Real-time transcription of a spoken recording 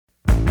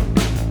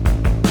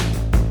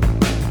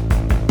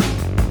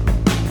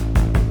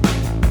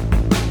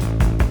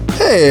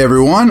Hey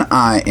everyone,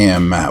 I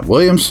am Matt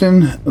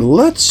Williamson.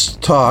 Let's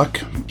talk,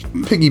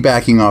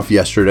 piggybacking off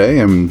yesterday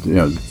and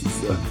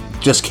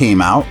just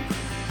came out,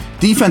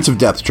 defensive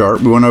depth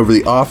chart. We went over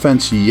the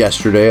offense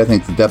yesterday. I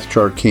think the depth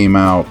chart came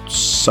out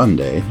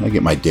Sunday. I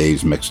get my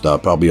days mixed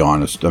up, I'll be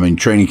honest. I mean,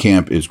 training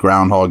camp is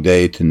Groundhog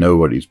Day to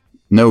nobody's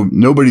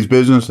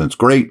business. That's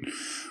great.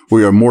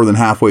 We are more than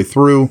halfway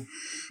through.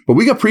 But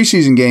we got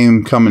preseason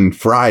game coming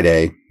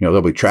Friday.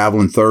 They'll be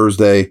traveling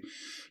Thursday.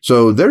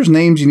 So there's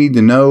names you need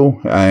to know,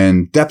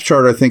 and depth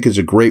chart I think is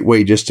a great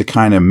way just to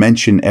kind of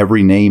mention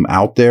every name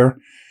out there.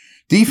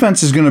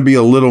 Defense is going to be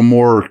a little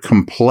more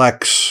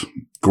complex,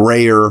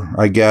 grayer,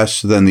 I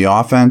guess, than the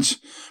offense.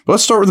 But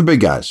let's start with the big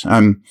guys.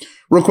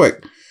 Real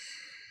quick,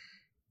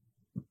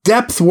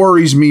 depth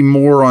worries me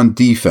more on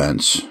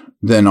defense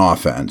than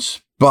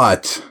offense,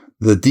 but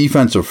the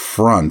defensive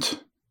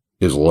front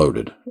is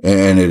loaded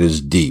and it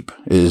is deep.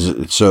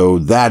 So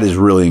that is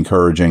really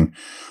encouraging.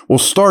 We'll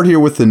start here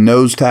with the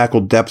nose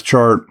tackle depth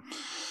chart.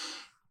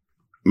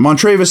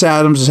 Montravius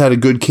Adams has had a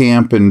good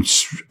camp, and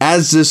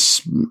as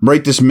this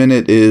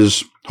minute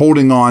is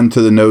holding on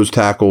to the nose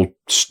tackle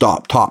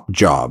top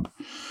job.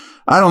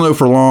 I don't know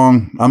for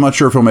long. I'm not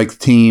sure if he'll make the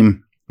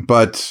team,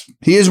 but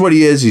he is what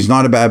he is. He's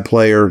not a bad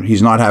player.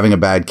 He's not having a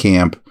bad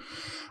camp.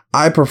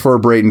 I prefer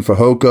Braden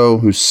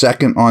Fehoko, who's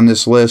second on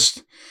this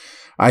list.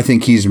 I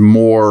think he's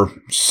more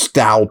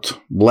stout,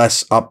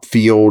 less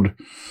upfield.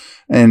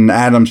 And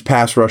Adams'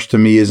 pass rush to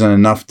me isn't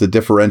enough to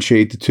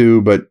differentiate the two,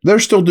 but they're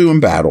still doing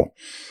battle.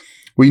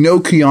 We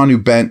know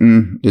Keanu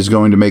Benton is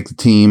going to make the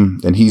team,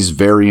 and he's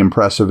very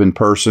impressive in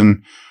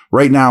person.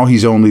 Right now,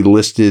 he's only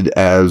listed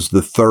as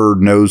the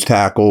third nose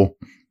tackle.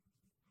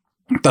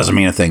 Doesn't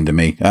mean a thing to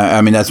me. I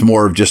mean, that's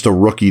more of just a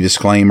rookie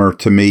disclaimer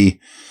to me.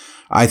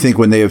 I think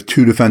when they have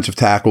two defensive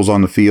tackles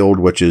on the field,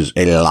 which is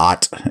a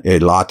lot,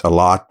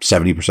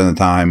 70% of the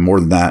time,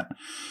 more than that,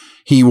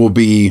 he will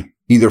be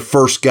either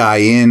first guy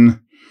in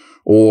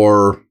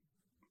or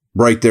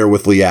right there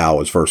with Leal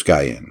as first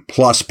guy in,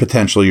 plus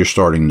potentially your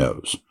starting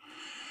nose.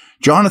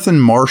 Jonathan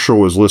Marshall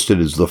was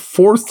listed as the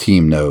fourth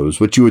team nose,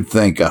 which you would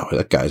think, oh,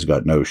 that guy's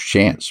got no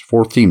chance.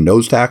 Fourth team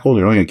nose tackle,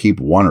 they're only going to keep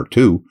one or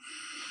two.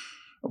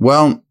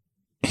 Well,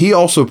 he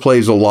also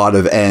plays a lot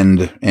of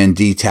end and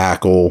D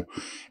tackle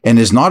and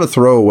is not a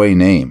throwaway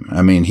name.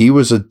 I mean, he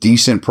was a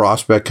decent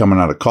prospect coming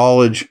out of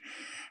college.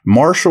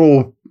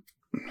 Marshall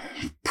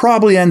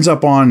probably ends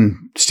up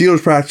on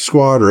Steelers practice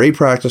squad or a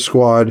practice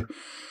squad,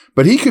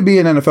 but he could be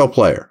an NFL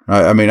player.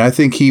 I mean, I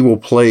think he will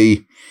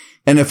play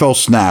NFL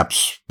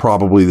snaps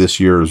probably this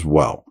year as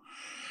well.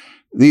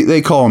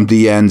 They call them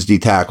D ends, D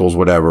tackles,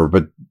 whatever,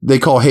 but they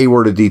call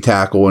Hayward a D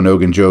tackle and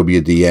Ogunjobi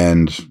a D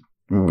end.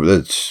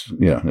 It's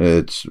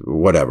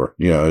whatever,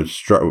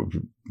 it's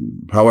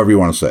however you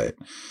want to say it.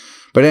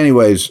 But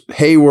anyways,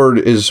 Hayward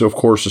is of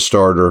course a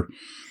starter.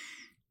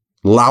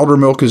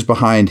 Loudermilk is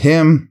behind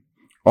him.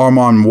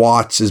 Armon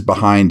Watts is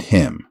behind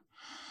him.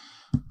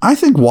 I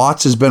think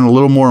Watts has been a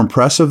little more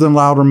impressive than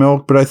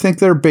Loudermilk, but I think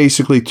they're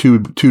basically two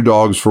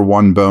dogs for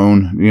one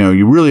bone.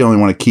 You really only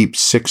want to keep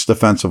 6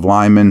 defensive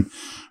linemen,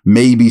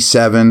 maybe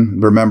 7.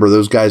 Remember,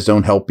 those guys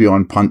don't help you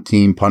on punt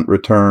team, punt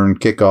return,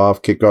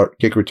 kickoff,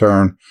 kick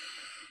return.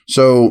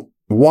 So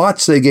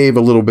Watts they gave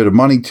a little bit of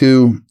money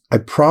to.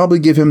 I'd probably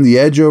give him the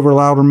edge over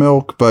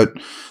Loudermilk, but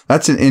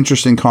that's an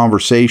interesting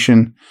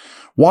conversation.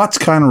 Watts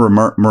kind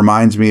of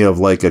reminds me of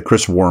like a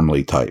Chris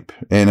Wormley type.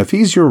 And if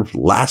he's your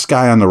last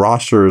guy on the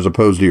roster as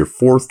opposed to your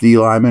fourth D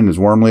lineman, as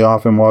Wormley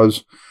often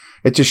was,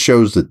 it just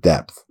shows the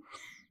depth.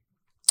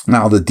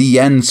 Now, the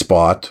DN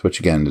spot, which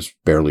again is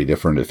barely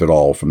different, if at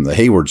all, from the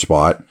Hayward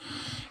spot,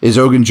 is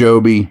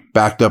Ogunjobi,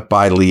 backed up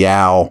by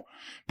Leal,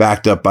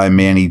 backed up by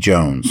Manny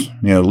Jones.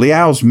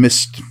 Leal's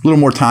missed a little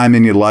more time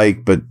than you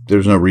like, but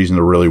there's no reason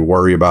to really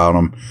worry about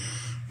him.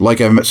 Like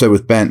I said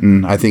with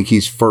Benton, I think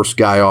he's first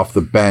guy off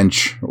the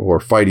bench or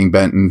fighting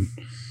Benton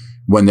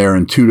when they're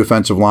in 2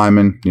 defensive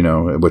linemen,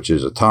 which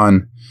is a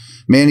ton.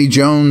 Manny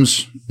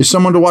Jones is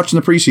someone to watch in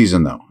the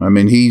preseason, though. I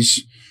mean,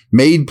 he's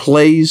made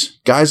plays.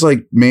 Guys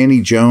like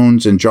Manny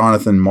Jones and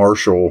Jonathan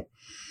Marshall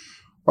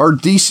are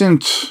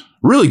decent,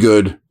 really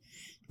good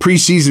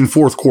preseason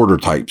fourth quarter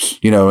types,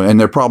 and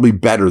they're probably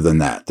better than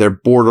that. They're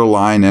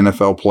borderline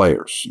NFL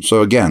players.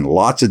 So again,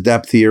 lots of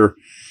depth here.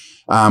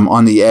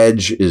 On the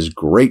edge is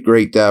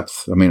great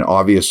depth. I mean,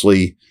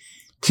 obviously,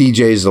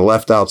 TJ's the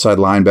left outside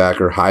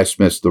linebacker,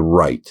 Highsmith's the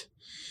right.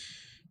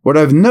 What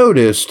I've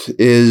noticed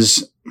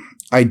is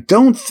I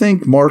don't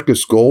think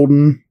Marcus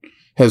Golden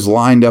has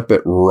lined up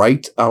at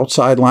right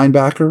outside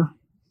linebacker.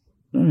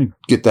 Let me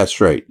get that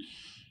straight.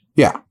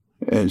 Yeah,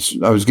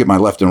 I was getting my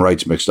left and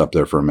rights mixed up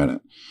there for a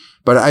minute.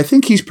 But I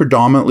think he's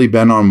predominantly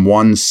been on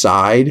one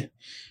side,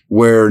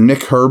 where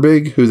Nick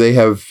Herbig, who they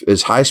have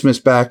as Highsmith's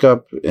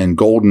backup and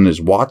Golden is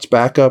Watts'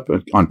 backup,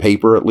 on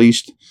paper at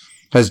least,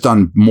 has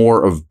done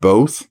more of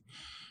both.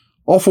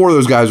 All 4 of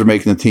those guys are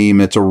making the team.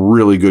 It's a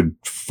really good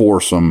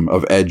foursome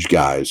of edge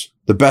guys.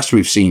 The best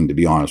we've seen, to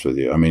be honest with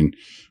you. I mean,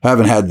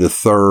 haven't had the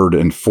third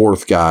and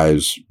fourth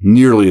guys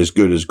nearly as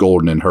good as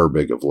Golden and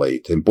Herbig of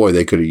late. And boy,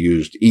 they could have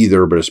used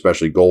either, but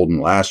especially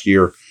Golden last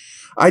year.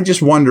 I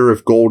just wonder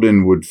if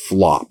Golden would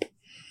flop.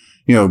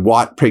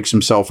 Watt takes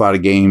himself out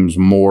of games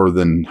more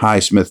than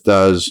Highsmith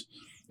does.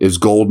 Is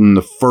Golden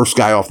the first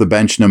guy off the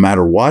bench no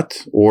matter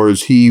what? Or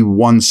is he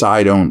one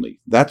side only?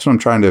 That's what I'm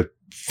trying to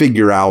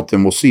figure out,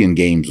 and we'll see in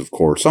games, of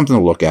course. Something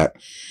to look at.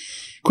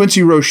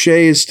 Quincy Roche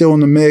is still in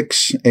the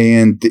mix,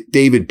 and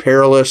David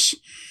Perilous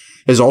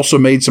has also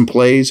made some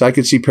plays. I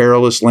could see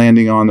Perilous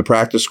landing on the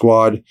practice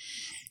squad.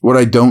 What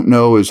I don't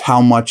know is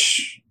how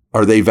much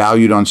are they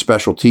valued on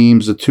special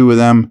teams, the two of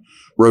them.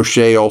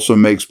 Roche also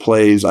makes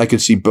plays. I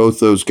could see both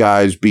those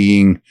guys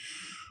being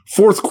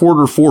fourth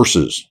quarter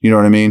forces, you know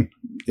what I mean,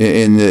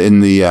 in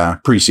the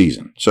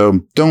preseason.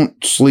 So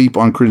don't sleep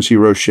on Quincy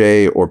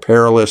Roche or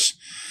Perilous.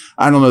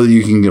 I don't know that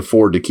you can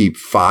afford to keep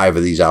 5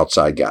 of these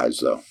outside guys,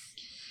 though.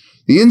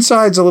 The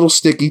inside's a little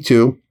sticky,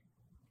 too.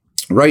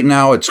 Right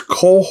now, it's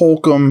Cole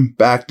Holcomb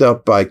backed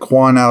up by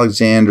Quan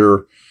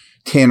Alexander.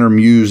 Tanner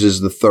Muse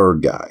is the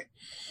third guy,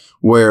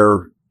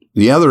 where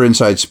the other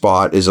inside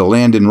spot is a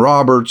Landon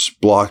Roberts,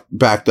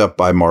 backed up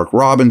by Mark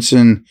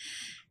Robinson,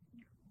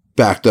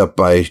 backed up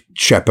by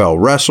Chappelle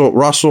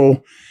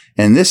Russell,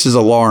 and this is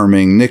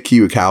alarming. Nick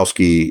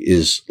Kwiatkowski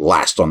is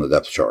last on the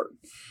depth chart.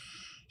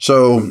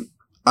 So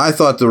I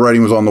thought the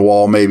writing was on the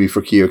wall maybe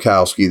for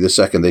Kwiatkowski the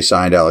second they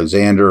signed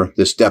Alexander.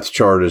 This depth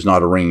chart is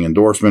not a ringing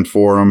endorsement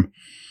for him.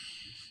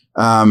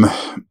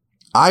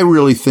 I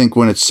really think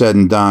when it's said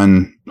and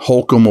done,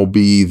 Holcomb will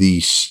be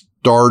the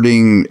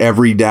starting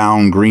every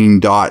down green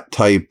dot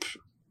type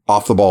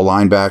off the ball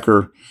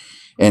linebacker,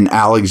 and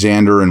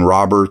Alexander and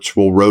Roberts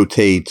will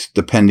rotate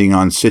depending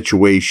on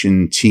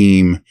situation,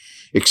 team,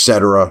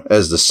 etc.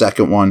 as the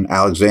second one.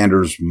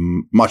 Alexander's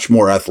much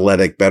more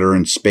athletic, better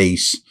in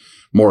space,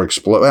 more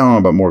explosive. I don't know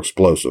about more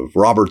explosive.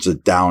 Roberts a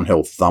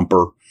downhill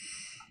thumper.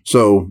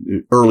 So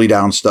early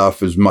down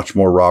stuff is much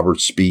more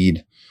Roberts'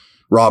 speed.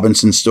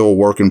 Robinson's still a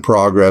work in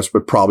progress,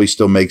 but probably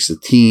still makes the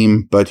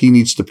team, but he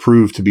needs to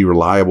prove to be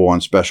reliable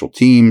on special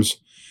teams.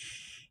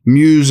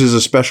 Muse is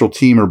a special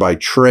teamer by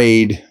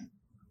trade,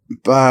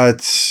 but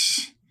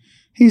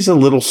he's a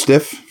little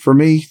stiff for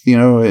me,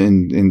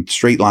 in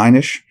straight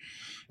line-ish.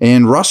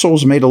 And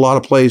Russell's made a lot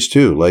of plays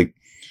too. Like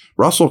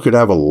Russell could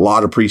have a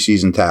lot of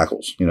preseason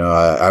tackles.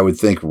 I would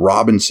think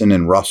Robinson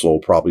and Russell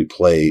probably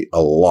play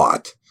a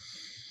lot.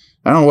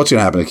 I don't know what's going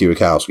to happen to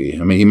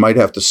Kwiatkowski. I mean, he might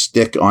have to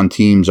stick on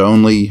teams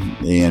only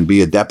and be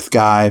a depth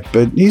guy,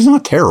 but he's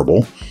not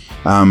terrible.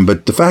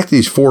 But the fact that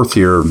he's fourth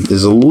here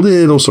is a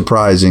little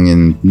surprising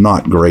and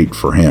not great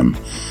for him.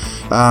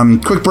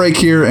 Quick break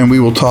here, and we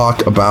will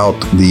talk about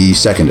the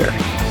secondary.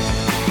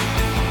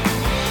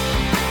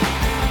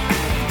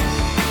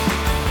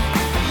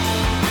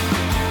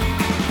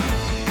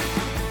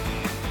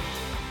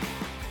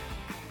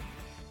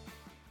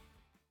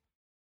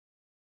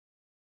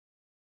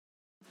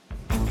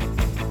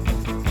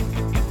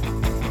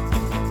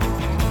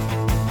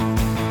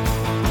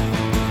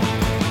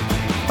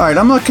 All right,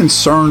 I'm not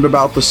concerned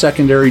about the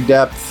secondary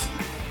depth,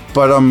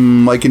 but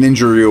I'm like an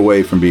injury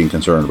away from being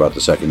concerned about the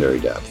secondary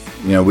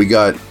depth. We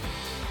got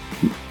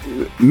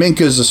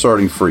Minka's the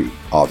starting free,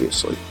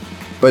 obviously.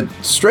 But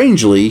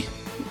strangely,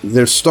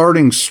 they're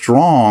starting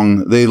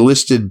strong. They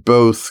listed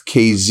both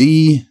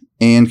KZ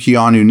and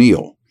Keanu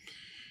Neal,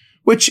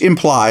 which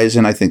implies,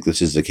 and I think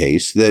this is the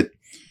case, that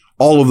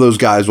all of those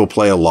guys will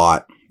play a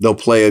lot. They'll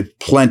play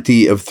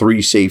plenty of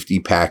 3 safety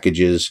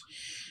packages.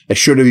 I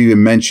should have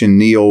even mentioned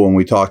Neal when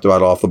we talked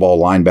about off-the-ball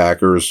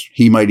linebackers.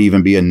 He might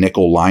even be a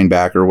nickel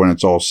linebacker when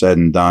it's all said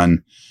and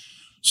done.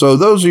 So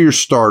those are your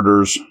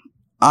starters.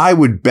 I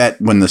would bet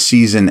when the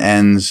season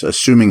ends,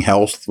 assuming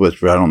health,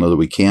 which I don't know that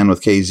we can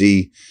with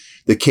KZ,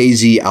 the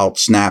KZ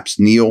outsnaps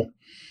Neal.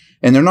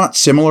 And they're not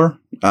similar.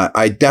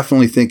 I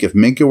definitely think if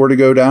Minka were to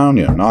go down,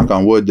 knock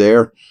on wood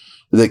there,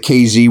 that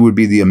KZ would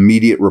be the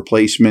immediate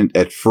replacement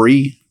at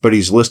free, but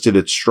he's listed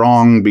at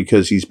strong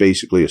because he's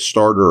basically a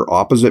starter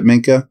opposite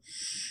Minka.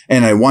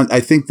 And I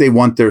think they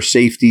want their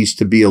safeties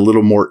to be a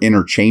little more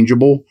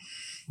interchangeable,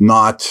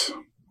 not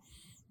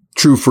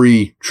true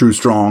free, true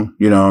strong.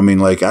 I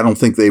don't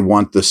think they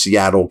want the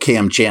Seattle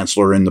Cam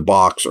Chancellor in the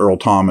box, Earl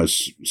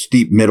Thomas,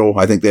 steep middle.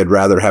 I think they'd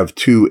rather have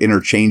 2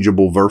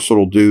 interchangeable,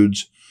 versatile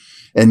dudes.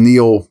 And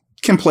Neal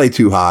can play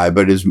too high,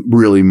 but is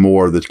really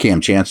more the Cam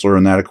Chancellor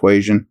in that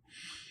equation.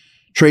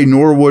 Trey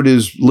Norwood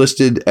is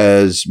listed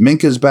as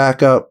Minka's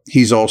backup.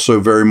 He's also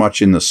very much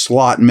in the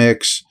slot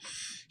mix.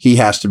 He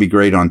has to be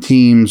great on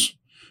teams.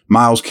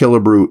 Miles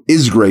Killebrew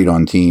is great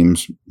on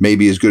teams,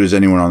 maybe as good as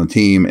anyone on the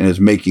team, and is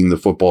making the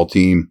football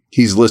team.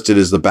 He's listed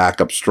as the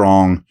backup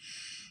strong.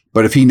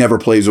 But if he never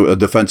plays a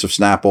defensive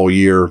snap all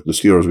year, the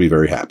Steelers will be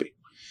very happy.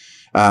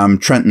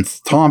 Trenton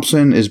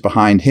Thompson is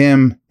behind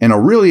him. And a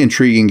really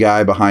intriguing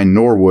guy behind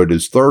Norwood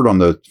is third on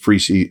the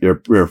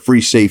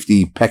free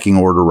safety pecking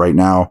order right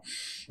now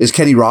is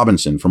Kenny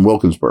Robinson from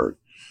Wilkinsburg.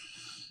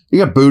 He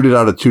got booted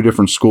out of 2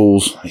 different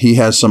schools. He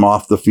has some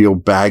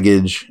off-the-field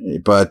baggage,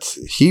 but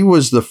he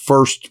was the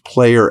first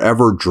player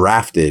ever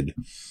drafted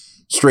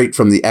straight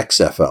from the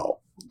XFL,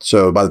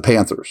 so by the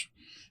Panthers.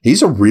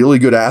 He's a really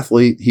good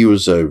athlete. He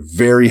was a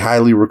very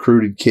highly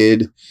recruited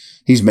kid.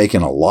 He's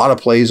making a lot of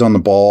plays on the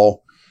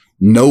ball.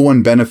 no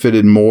one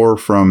benefited more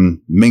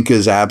from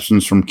Minka's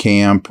absence from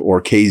camp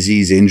or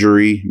KZ's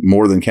injury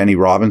more than Kenny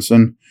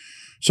Robinson.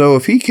 So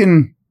if he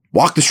can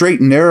walk the straight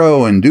and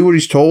narrow and do what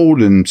he's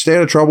told and stay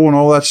out of trouble and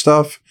all that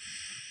stuff,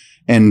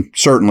 and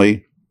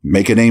certainly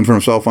make a name for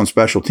himself on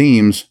special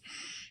teams,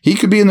 he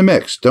could be in the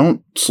mix.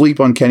 Don't sleep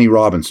on Kenny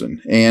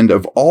Robinson. And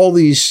of all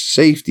these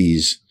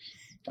safeties,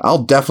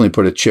 I'll definitely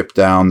put a chip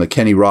down that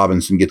Kenny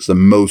Robinson gets the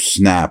most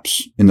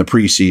snaps in the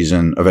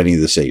preseason of any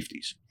of the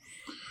safeties.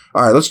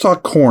 All right, let's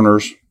talk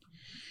corners.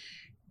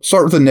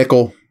 Start with the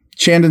nickel.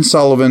 Chandon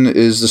Sullivan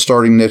is the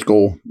starting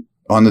nickel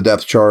on the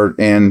depth chart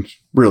and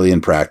really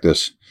in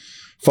practice,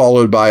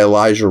 followed by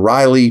Elijah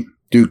Riley,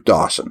 Duke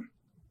Dawson.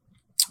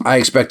 I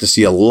expect to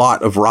see a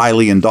lot of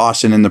Riley and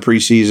Dawson in the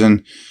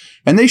preseason,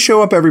 and they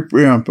show up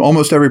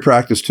almost every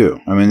practice too.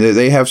 I mean,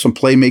 they have some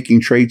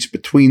playmaking traits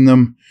between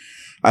them.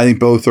 I think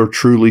both are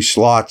truly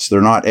slots.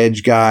 They're not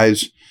edge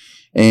guys,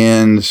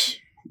 and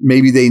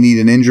maybe they need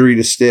an injury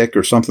to stick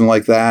or something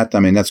like that.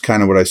 I mean, that's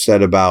kind of what I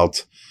said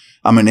about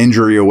I'm an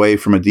injury away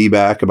from a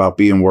D-back, about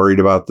being worried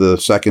about the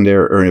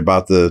secondary or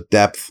about the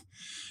depth.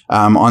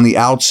 On the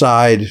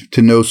outside,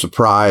 to no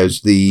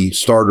surprise, the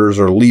starters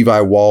are Levi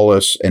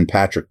Wallace and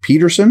Patrick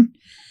Peterson.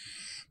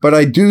 But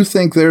I do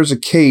think there's a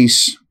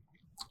case.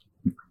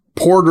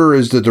 Porter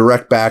is the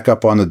direct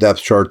backup on the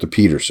depth chart to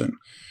Peterson.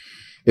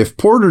 If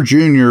Porter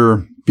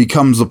Jr.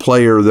 becomes the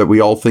player that we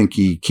all think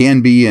he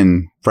can be,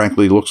 and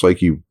frankly looks like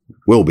he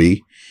will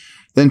be,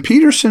 then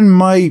Peterson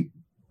might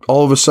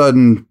all of a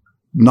sudden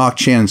knock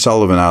Chandon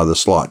Sullivan out of the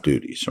slot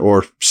duties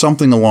or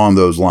something along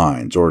those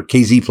lines, or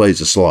KZ plays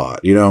the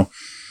slot,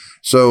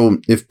 So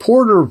if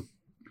Porter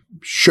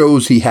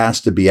shows he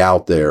has to be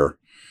out there,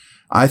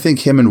 I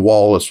think him and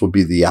Wallace will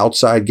be the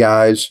outside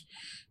guys.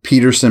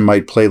 Peterson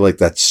might play like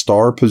that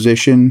star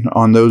position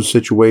on those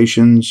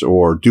situations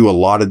or do a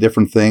lot of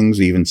different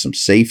things, even some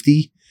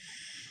safety.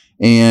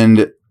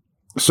 And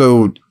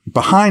so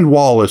behind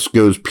Wallace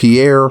goes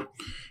Pierre,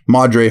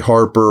 Madre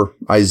Harper,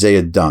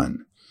 Isaiah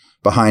Dunn.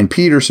 Behind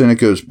Peterson, it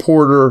goes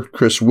Porter,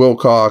 Chris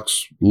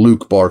Wilcox,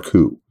 Luke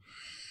Barku.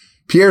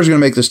 Pierre's going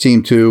to make this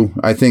team too.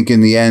 I think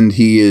in the end,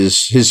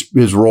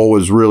 his role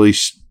is really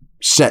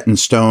set in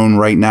stone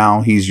right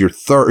now. He's your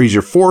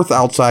fourth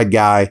outside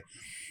guy.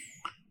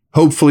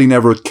 Hopefully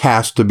never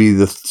cast to be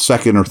the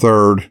second or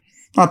third.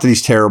 Not that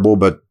he's terrible,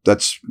 but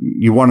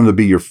you want him to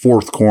be your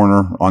fourth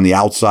corner on the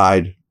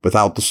outside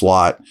without the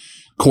slot,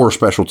 core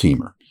special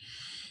teamer.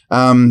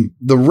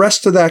 The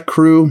rest of that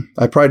crew,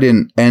 I probably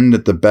didn't end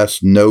at the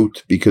best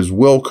note because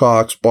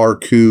Wilcox,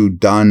 Barku,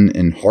 Dunn,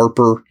 and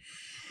Harper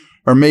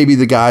are maybe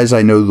the guys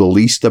I know the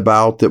least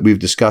about that we've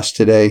discussed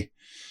today.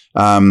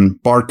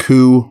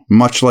 Barku,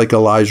 much like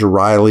Elijah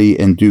Riley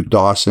and Duke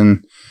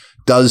Dawson,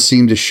 does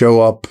seem to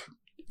show up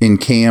in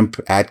camp,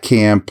 at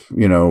camp,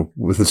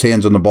 with his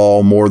hands on the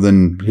ball more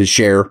than his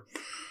share,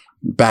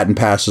 batting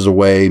passes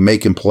away,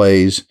 making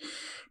plays.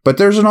 But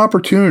there's an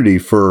opportunity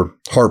for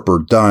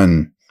Harper,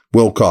 Dunn,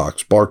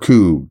 Wilcox,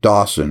 Barku,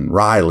 Dawson,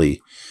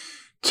 Riley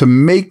to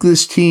make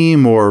this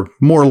team, or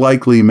more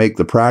likely make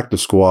the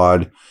practice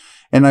squad.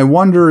 And I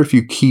wonder if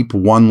you keep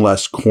one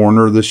less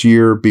corner this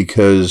year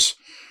because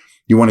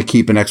you want to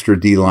keep an extra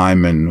D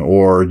lineman,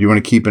 or you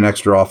want to keep an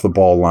extra off the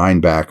ball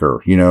linebacker,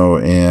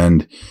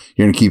 and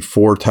you're going to keep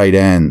 4 tight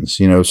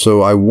ends,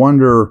 So I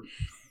wonder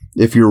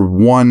if you're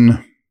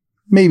one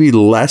maybe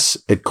less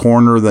at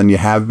corner than you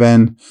have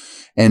been,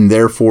 and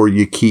therefore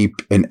you keep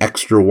an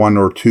extra 1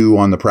 or 2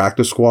 on the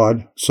practice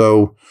squad.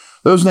 So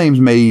those names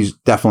may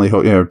definitely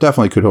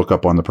could hook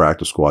up on the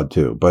practice squad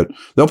too. But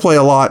they'll play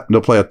a lot.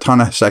 They'll play a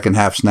ton of second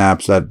half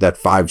snaps, that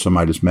 5 some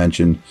I just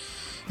mentioned.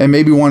 And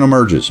maybe one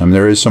emerges. I mean,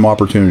 there is some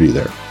opportunity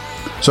there.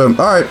 So,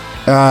 all right.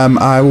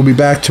 I will be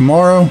back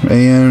tomorrow,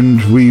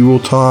 and we will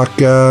talk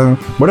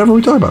whatever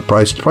we talk about.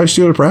 Probably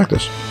Steeler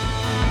practice.